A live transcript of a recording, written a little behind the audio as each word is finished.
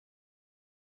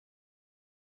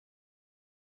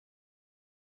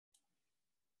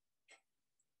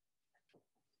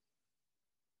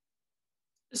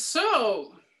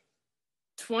So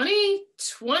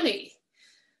 2020,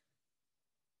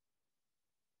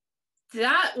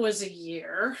 that was a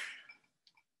year.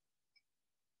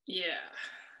 Yeah.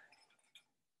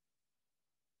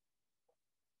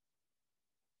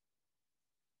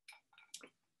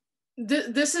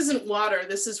 This isn't water,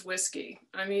 this is whiskey.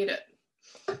 I need it.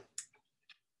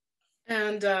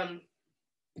 And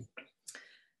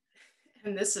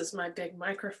and this is my big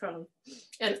microphone.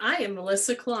 And I am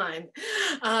Melissa Klein.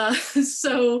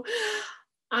 So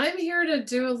I'm here to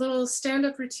do a little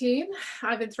stand-up routine.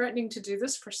 I've been threatening to do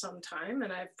this for some time,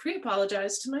 and I've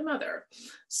pre-apologized to my mother.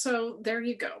 So there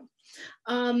you go.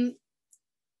 I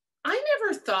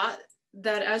never thought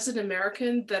that as an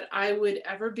American that I would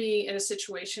ever be in a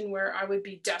situation where I would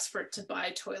be desperate to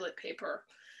buy toilet paper.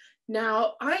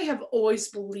 Now, I have always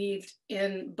believed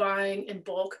in buying in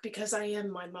bulk because I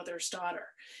am my mother's daughter.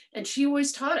 And she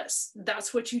always taught us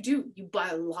that's what you do. You buy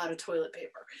a lot of toilet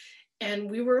paper.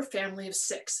 And we were a family of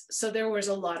 6. So there was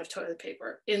a lot of toilet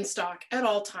paper in stock at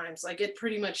all times. Like it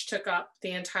pretty much took up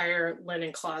the entire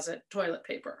linen closet toilet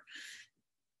paper.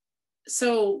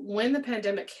 So when the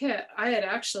pandemic hit, I had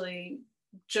actually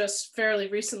just fairly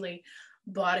recently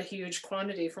bought a huge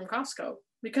quantity from Costco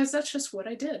because that's just what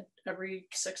I did every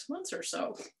 6 months or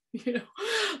so,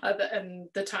 and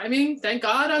the timing, thank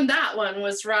God on that one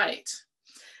was right.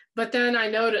 But then I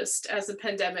noticed as the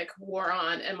pandemic wore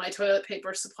on and my toilet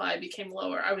paper supply became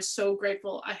lower, I was so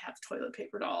grateful I have toilet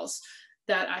paper dolls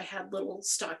that I had little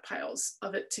stockpiles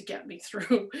of it to get me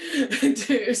through.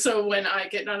 So when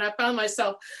and I found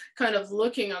myself kind of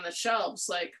looking on the shelves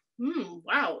like,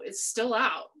 wow, it's still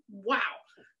out. Wow.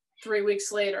 3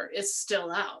 weeks later, it's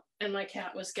still out. And my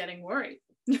cat was getting worried.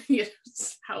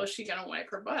 How is she going to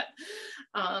wipe her butt?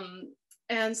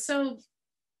 And so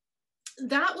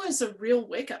that was a real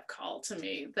wake-up call to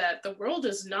me that the world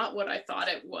is not what I thought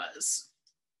it was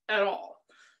at all.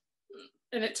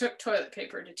 And it took toilet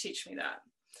paper to teach me that.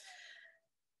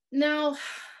 Now,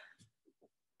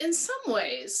 in some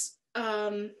ways,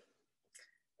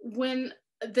 when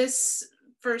this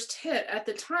first hit, at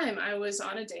the time, I was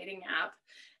on a dating app.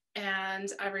 And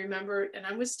I remember, and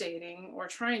I was dating or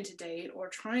trying to date or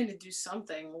trying to do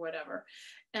something or whatever.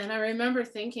 And I remember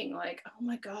thinking like, oh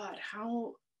my God,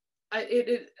 I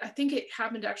think it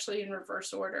happened actually in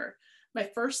reverse order. My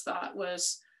first thought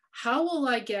was, how will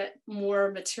I get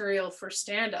more material for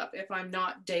stand-up if I'm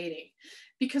not dating?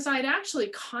 Because I'd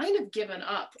actually kind of given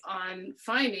up on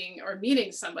finding or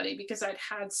meeting somebody because I'd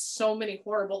had so many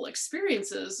horrible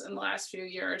experiences in the last few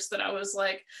years that I was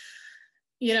like,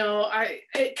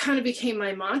 it kind of became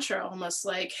my mantra, almost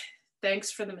like,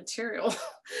 thanks for the material.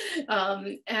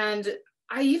 And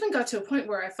I even got to a point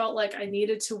where I felt like I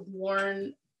needed to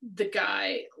warn the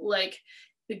guy, like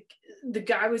the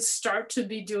guy would start to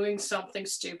be doing something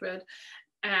stupid.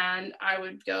 And I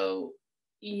would go,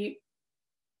 you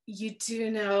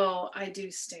do know I do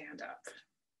stand up.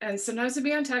 And sometimes it'd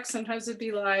be on text, sometimes it'd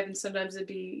be live, and sometimes it'd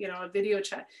be, a video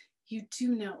chat. You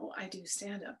do know I do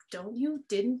stand up, don't you?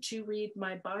 Didn't you read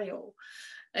my bio?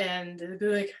 And they'd be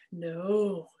like,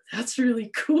 no, that's really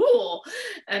cool.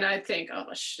 And I think, oh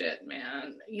shit,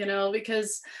 man,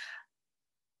 because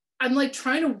I'm like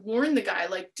trying to warn the guy,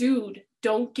 like, dude,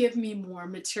 don't give me more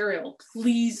material.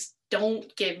 Please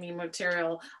don't give me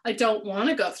material. I don't want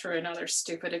to go through another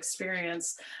stupid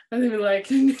experience. And they'd be like,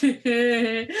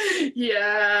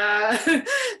 yeah.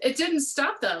 It didn't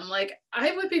stop them. Like,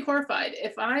 I would be horrified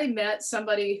if I met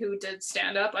somebody who did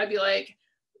stand up. I'd be like,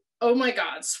 oh my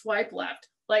God, swipe left.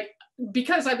 Like,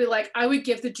 because I'd be like, I would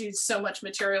give the dude so much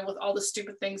material with all the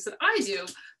stupid things that I do.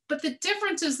 But the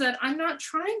difference is that I'm not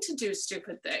trying to do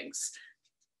stupid things.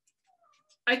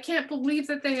 I can't believe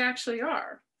that they actually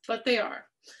are, but they are.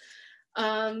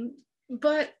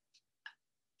 But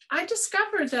I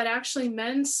discovered that actually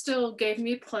men still gave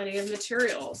me plenty of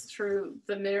material through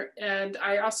the mirror, and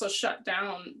I also shut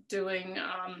down doing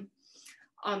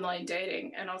online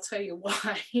dating, and I'll tell you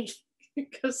why.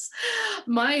 Because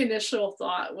my initial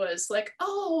thought was like,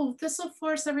 oh, this will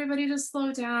force everybody to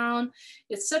slow down.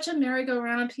 It's such a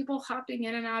merry-go-round, people hopping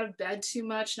in and out of bed too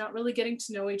much, not really getting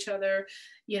to know each other.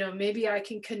 Maybe I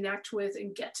can connect with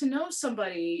and get to know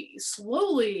somebody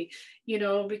slowly,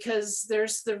 because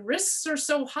the risks are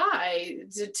so high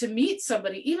to meet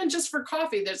somebody, even just for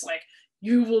coffee. There's like,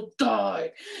 you will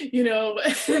die, and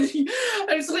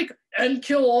I was like, and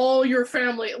kill all your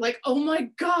family. Like, oh my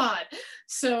God.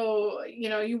 So,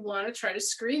 you want to try to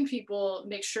screen people,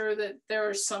 make sure that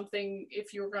there's something,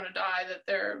 if you're going to die, that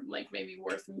they're like maybe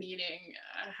worth meeting,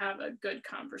 have a good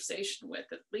conversation with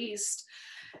at least.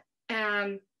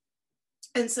 And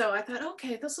so I thought,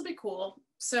 okay, this will be cool.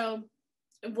 So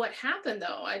what happened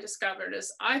though, I discovered,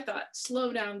 is I thought,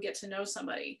 slow down, get to know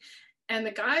somebody. And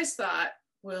the guys thought,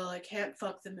 well, I can't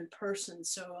fuck them in person,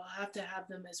 so I'll have to have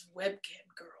them as webcam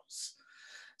girls.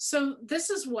 So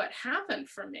this is what happened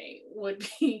for me, would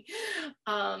be,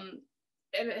 and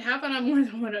it happened on more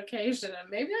than one occasion,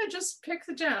 and maybe I just picked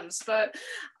the gems, but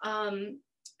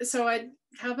so I'd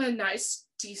have a nice,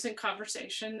 decent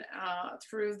conversation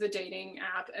through the dating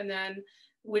app, and then,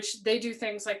 which they do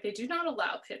things like, they do not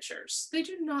allow pictures. They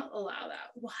do not allow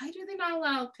that. Why do they not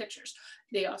allow pictures?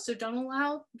 They also don't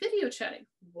allow video chatting.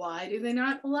 Why do they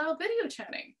not allow video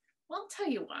chatting? Well, I'll tell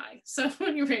you why. So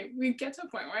anyway, we get to a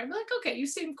point where I'm like, okay, you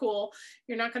seem cool.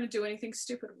 You're not going to do anything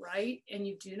stupid, right? And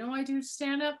you do know I do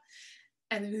stand up.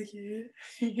 And then, yeah,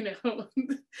 you know,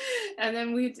 and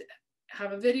then we'd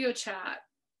have a video chat.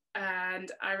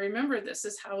 And I remember this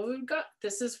is how it got,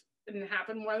 this is, and it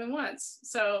happened more than once.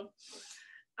 So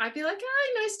I'd be like,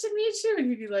 hi, nice to meet you. And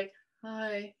he'd be like,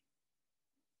 hi.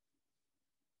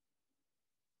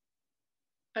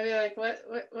 I'd be like,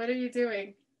 what are you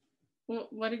doing?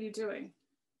 What are you doing?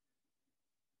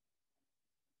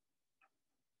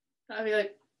 I'd be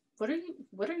like, what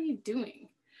are you doing?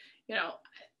 You know,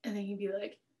 and then he'd be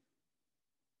like,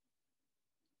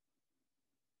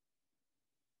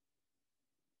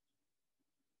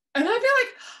 and I'd be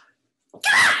like,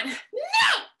 God,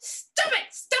 no, stop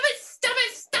it, stop it, stop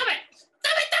it, stop it, stop it,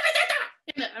 stop it, stop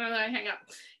it. And then I'd hang up,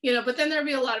 you know, but then there'd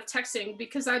be a lot of texting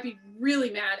because I'd be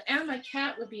really mad, and my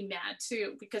cat would be mad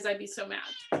too because I'd be so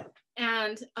mad.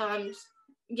 And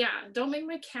yeah, don't make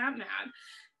my cat mad.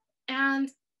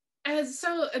 And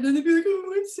so, and then they'd be like,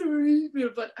 oh, I'm sorry, you know,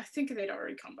 but I think they'd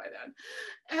already come by then.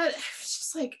 And it was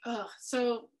just like, oh,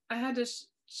 so I had to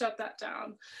shut that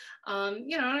down.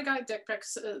 You know, and I got dick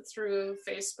pics through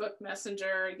Facebook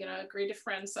Messenger, you know, agreed to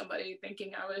friend somebody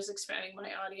thinking I was expanding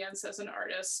my audience as an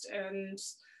artist, and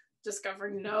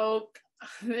discovering, nope,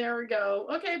 there we go.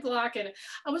 Okay, block it.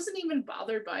 I wasn't even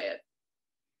bothered by it.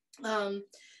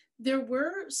 There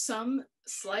were some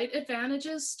slight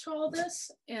advantages to all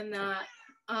this, in that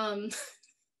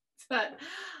that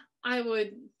I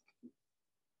would,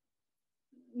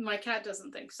 my cat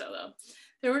doesn't think so though.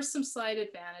 There were some slight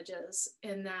advantages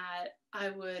in that I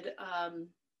would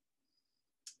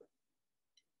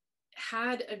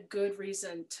had a good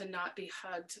reason to not be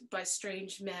hugged by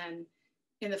strange men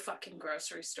in the fucking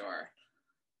grocery store.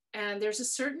 And there's a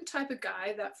certain type of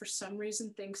guy that for some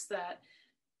reason thinks that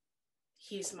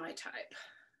he's my type.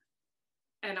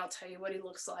 And I'll tell you what he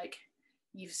looks like.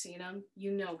 You've seen him,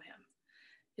 you know him.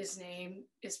 His name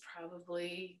is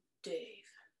probably Dave.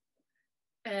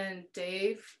 And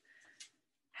Dave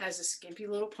has a skimpy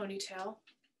little ponytail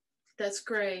that's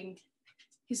graying.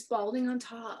 He's balding on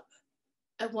top.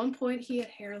 At one point he had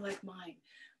hair like mine,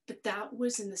 but that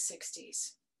was in the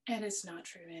 60s, and it's not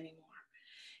true anymore.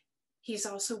 He's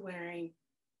also wearing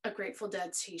a Grateful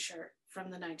Dead t-shirt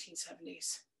from the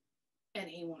 1970s, and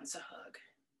he wants a hug.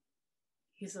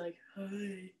 He's like,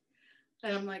 hi.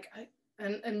 And I'm like,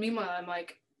 and meanwhile, I'm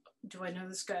like, do I know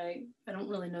this guy? I don't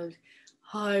really know.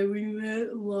 Hi, we met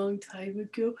a long time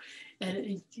ago,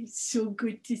 and it's so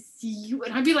good to see you.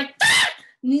 And I'd be like, ah!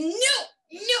 No,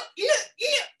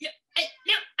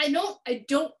 I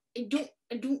don't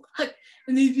hug.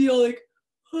 And they'd be all like,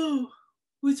 oh,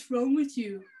 what's wrong with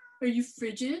you? Are you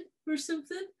frigid or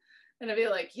something? And I'd be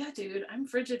like, yeah, dude, I'm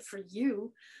frigid for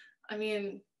you. I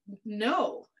mean,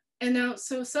 no. And now,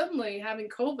 so suddenly having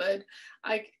COVID,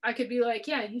 I could be like,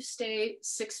 yeah, you stay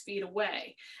 6 feet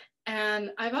away.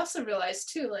 And I've also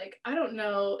realized too, like, I don't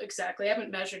know exactly, I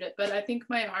haven't measured it, but I think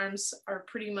my arms are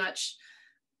pretty much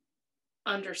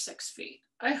under 6 feet.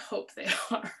 I hope they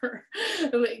are,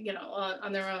 you know,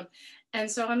 on their own. And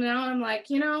so I'm like,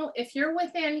 you know, if you're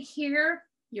within here,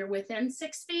 you're within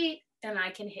 6 feet and I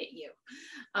can hit you.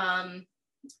 And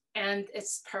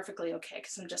it's perfectly okay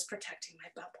because I'm just protecting my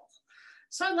bubble.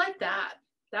 So I like that.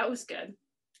 That was good.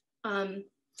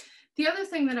 The other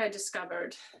thing that I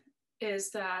discovered is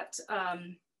that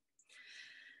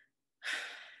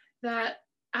that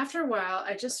after a while,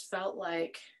 I just felt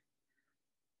like,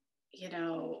 you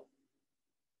know,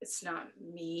 it's not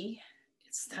me,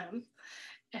 it's them.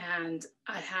 And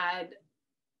I had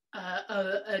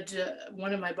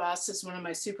one of my bosses, one of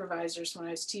my supervisors when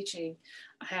I was teaching,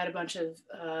 I had a bunch of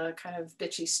kind of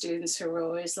bitchy students who were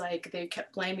always like, they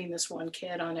kept blaming this one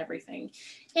kid on everything.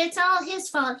 It's all his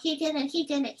fault. He did it. He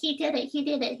did it. He did it. He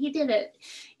did it. He did it.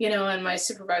 You know, and my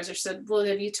supervisor said, well,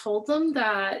 have you told them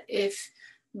that if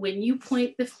when you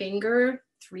point the finger,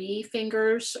 3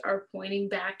 fingers are pointing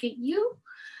back at you?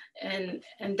 And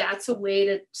that's a way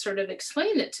to sort of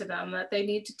explain it to them, that they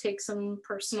need to take some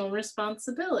personal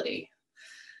responsibility.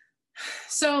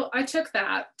 So I took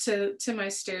that to my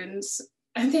students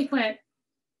and they went,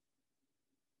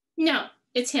 no,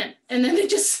 it's him. And then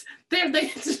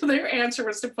their answer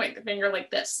was to point the finger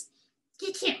like this.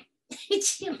 It's him.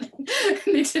 It's him. And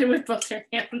they did it with both their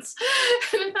hands.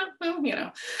 And I thought, well, you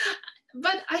know,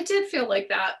 but I did feel like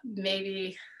that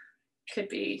maybe could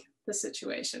be the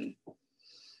situation.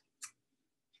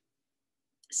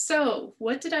 So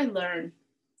what did I learn?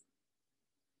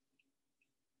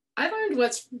 I learned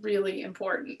what's really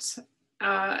important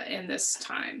in this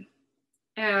time.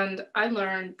 And I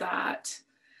learned that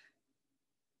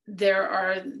there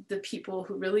are the people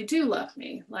who really do love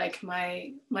me, like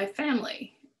my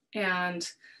family, and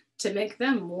to make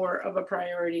them more of a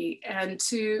priority, and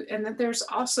that there's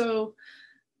also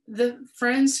the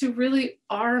friends who really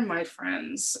are my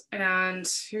friends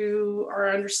and who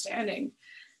are understanding,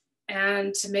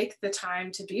 and to make the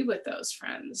time to be with those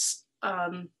friends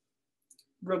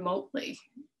remotely.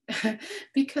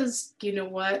 Because you know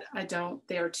what,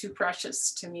 they are too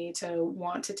precious to me to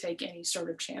want to take any sort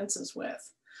of chances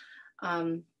with.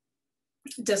 It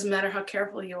doesn't matter how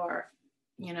careful you are,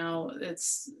 you know,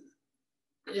 it's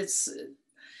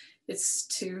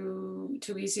too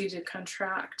easy to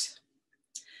contract.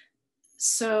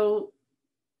 So,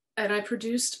 and I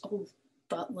produced a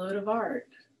buttload of art,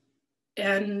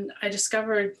 and I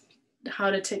discovered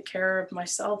how to take care of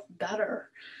myself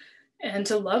better and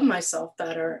to love myself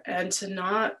better and to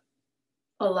not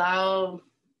allow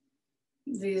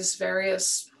these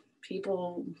various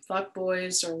people,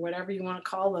 fuckboys or whatever you want to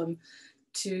call them,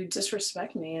 to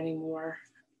disrespect me anymore,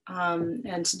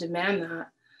 and to demand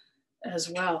that as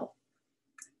well.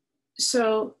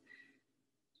 So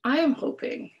I am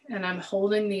hoping, and I'm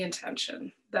holding the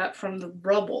intention, that from the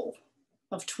rubble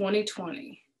of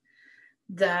 2020,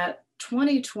 that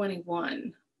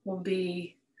 2021 will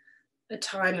be a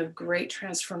time of great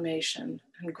transformation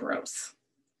and growth.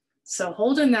 So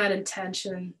holding that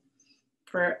intention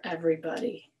for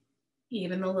everybody,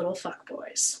 even the little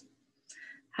fuckboys.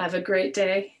 Have a great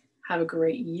day. Have a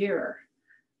great year.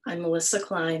 I'm Melissa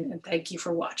Klein, and thank you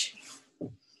for watching.